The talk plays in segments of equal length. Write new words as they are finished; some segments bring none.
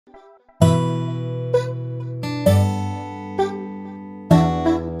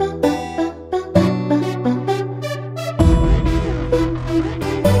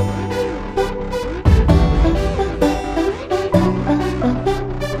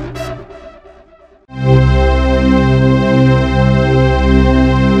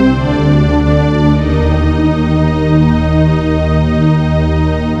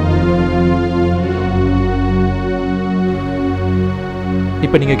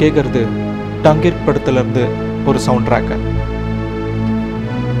இப்போ நீங்கள் கேட்குறது டங்கிர்க் படத்துலேருந்து ஒரு சவுண்ட் ட்ராக்கு.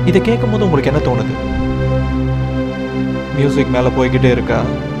 இதை கேட்கும்போது உங்களுக்கு என்ன தோணுது? மியூசிக் மேலே போய்கிட்டே இருக்கா?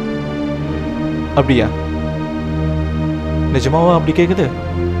 அப்படியா? நிஜமாவா அப்படி கேட்குது?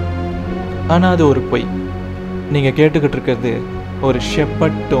 ஆனால் அது ஒரு பொய். நீங்கள் கேட்டுக்கிட்டு இருக்கிறது ஒரு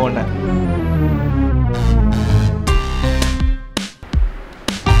ஷெப்பர்ட் டோனை.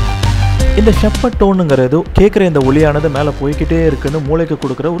 இந்த ஷெப்பர்ட் டோனுங்கிறது கேட்குற இந்த ஒளியானது மேலே போய்கிட்டே இருக்குன்னு மூளைக்கு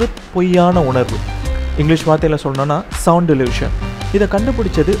கொடுக்குற ஒரு பொய்யான உணர்வு. இங்கிலீஷ் வார்த்தையில் சொல்லணும்னா சவுண்ட் டிலூஷன். இதை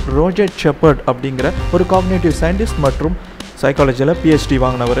கண்டுபிடிச்சது ரோஜர் ஷெப்பர்ட் அப்படிங்கிற ஒரு காக்னேட்டிவ் சயின்டிஸ்ட் மற்றும் சைக்காலஜியில் PhD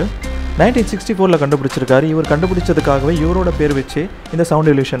வாங்கினவர். 1964 கண்டுபிடிச்சிருக்காரு. இவர் கண்டுபிடிச்சதுக்காகவே இவரோட பேர் வச்சு இந்த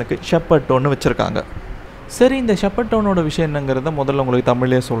சவுண்ட் டிலூஷனுக்கு ஷெப்பர்ட் டோன்னு வச்சுருக்காங்க. சரி, இந்த ஷெப்பர்ட் டோனோட விஷயம் என்னங்கிறத முதல்ல உங்களுக்கு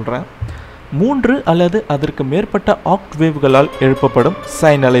தமிழ்லேயே சொல்கிறேன். 3 அல்லது அதற்கு மேற்பட்ட ஆக்ட்வேவ்களால் எழுப்பப்படும்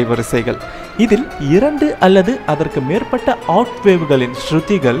சைன் அலை வரிசைகள். இதில் 2 அல்லது அதற்கு மேற்பட்ட ஆக்ட்வேவ்களின்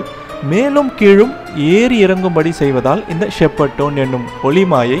ஸ்ருதிகள் மேலும் கீழும் ஏறி இறங்கும்படி செய்வதால் இந்த ஷெப்பர்ட் டோன் என்னும்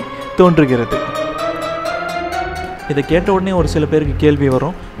ஒளிமாயை தோன்றுகிறது. இதை கேட்ட உடனே ஒரு சில பேருக்கு கேள்வி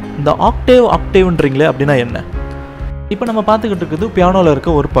வரும், இந்த ஆக்டேவ்ன்றீங்களே அப்படின்னா என்ன? இப்போ நம்ம பார்த்துக்கிட்டு இருக்குது பியானோவில்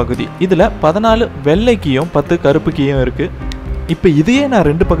இருக்க ஒரு பகுதி. இதில் 14 வெள்ளை கீயும் 10 கருப்பு கீயும் இருக்குது. இப்போ இதையே நான்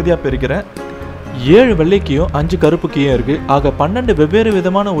 2 பகுதியாக பிரிக்கிறேன். 7 வெள்ளை கீயும் 5 கருப்பு கீயும் இருக்குது. ஆக 12 வெவ்வேறு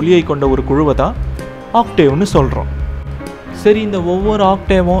விதமான ஒலியை கொண்ட ஒரு குழுவை தான் ஆக்டேவ்னு சொல்கிறோம். சரி, இந்த ஒவ்வொரு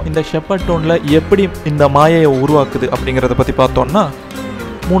ஆக்டேவும் இந்த ஷெப்பர்ட் டோனில் எப்படி இந்த மாயையை உருவாக்குது அப்படிங்கிறத பற்றி பார்த்தோம்னா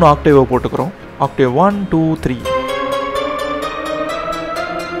 3 ஆக்டேவை போட்டுக்கிறோம். ஆக்டேவ் 1, 2, 3.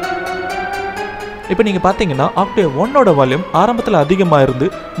 இப்போ நீங்கள் பார்த்தீங்கன்னா ஆக்டேவ் 1ஓட வால்யூம் ஆரம்பத்தில் அதிகமாக இருந்து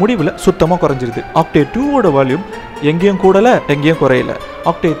முடிவில் சுத்தமாக குறைஞ்சிருது. ஆக்டேவ் 2ஓட வால்யூம் எங்கேயும் கூடலை எங்கேயும் குறையல.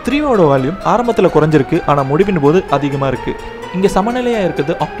 ஆக்டேவ் 3ஓட வால்யூம் ஆரம்பத்தில் குறைஞ்சிருக்கு, ஆனால் முடிவின் போது அதிகமாக இருக்குது. இங்கே சமநிலையாக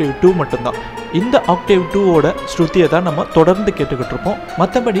இருக்குது ஆக்டேவ் 2 மட்டும்தான். இந்த ஆக்டேவ் 2ஓட ஸ்ருதியை தான் நம்ம தொடர்ந்து கேட்டுக்கிட்டு இருப்போம்.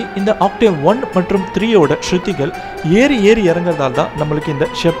 மற்றபடி இந்த ஆக்டேவ் 1 மற்றும் 3ஓட ஸ்ருதிகள் ஏறி இறங்குறதால தான் நம்மளுக்கு இந்த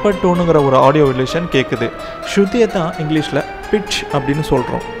ஷெப்பர்ட் டோனுங்கிற ஒரு ஆடியோ ரிலேஷன் கேட்குது. ஸ்ருதியை தான் இங்கிலீஷில் பிட்ச் அப்படின்னு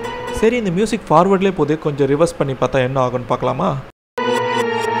சொல்கிறோம். சரி, இந்த மியூசிக் ஃபார்வர்ட்லேயே போதே கொஞ்சம் ரிவர்ஸ் பண்ணி பார்த்தா என்ன ஆகும்னு பார்க்கலாமா?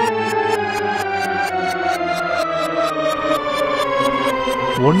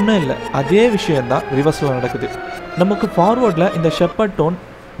 ஒன்றும் இல்லை, அதே விஷயந்தான் ரிவர்ஸில் நடக்குது. நமக்கு ஃபார்வர்டில் இந்த ஷெப்பர்ட் டோன்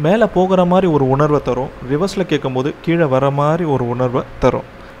மேலே போகிற மாதிரி ஒரு உணர்வை தரும், ரிவர்ஸில் கேட்கும்போது கீழே வர மாதிரி ஒரு உணர்வை தரும்.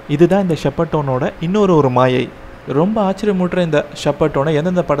 இதுதான் இந்த ஷெப்பர்ட் டோனோட இன்னொரு மாயை. ரொம்ப ஆச்சரியமூட்டுற இந்த ஷெப்பர்ட் டோனை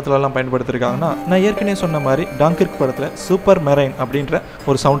எந்தெந்த படத்துலலாம் பயன்படுத்தியிருக்காங்கன்னா, நான் ஏற்கனவே சொன்ன மாதிரி டங்கிர்க் படத்தில் சூப்பர் மெரைன் அப்படின்ற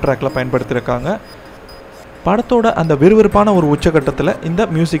ஒரு சவுண்ட் ட்ராக்கில் பயன்படுத்தியிருக்காங்க. படத்தோட அந்த விறுவிறுப்பான ஒரு உச்சகட்டத்தில் இந்த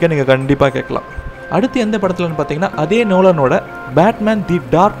மியூசிக்கை நீங்கள் கண்டிப்பாக கேட்கலாம். அடுத்து எந்த படத்துலன்னு பார்த்தீங்கன்னா, அதே நோலனோட பேட்மேன் தி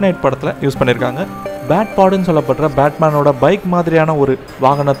டார்க் நைட் படத்தில் யூஸ் பண்ணியிருக்காங்க. பேட் பாடுன்னு சொல்லப்படுற பேட்மேனோட பைக் மாதிரியான ஒரு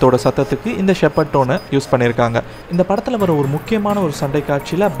வாகனத்தோட சத்தத்துக்கு இந்த ஷெப்பர்ட் டோனை யூஸ் பண்ணியிருக்காங்க. இந்த படத்தில் வர ஒரு முக்கியமான ஒரு சண்டை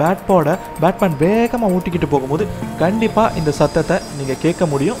காட்சியில் பேட்மேன் வேகமாக ஊட்டிக்கிட்டு போகும்போது கண்டிப்பாக இந்த சத்தத்தை நீங்கள் கேட்க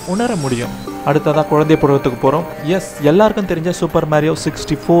முடியும், உணர முடியும். அடுத்ததாக குழந்தை பருவத்துக்கு போகிறோம். எல்லாருக்கும் தெரிஞ்ச சூப்பர் மேரியோ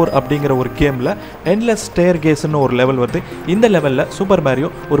 64 அப்படிங்கிற ஒரு கேமில் எண்ட்லெஸ் ஸ்டேர் கேஸ்ன்னு ஒரு லெவல் வருது. இந்த லெவலில் சூப்பர் மேரியோ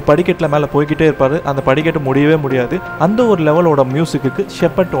ஒரு படிக்கட்டில் மேலே போய்கிட்டே இருப்பார். அந்த படிக்கட்டு முடியவே முடியாது. அந்த ஒரு லெவலோட மியூசிக்கு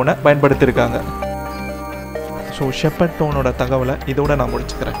ஷெப்பர்ட் டோனை பயன்படுத்தியிருக்காங்க. ஸோ ஷெப்பர்ட் டோனோட தகவலை இதோட நான்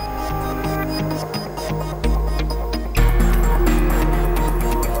முடிச்சுக்கிறேன்.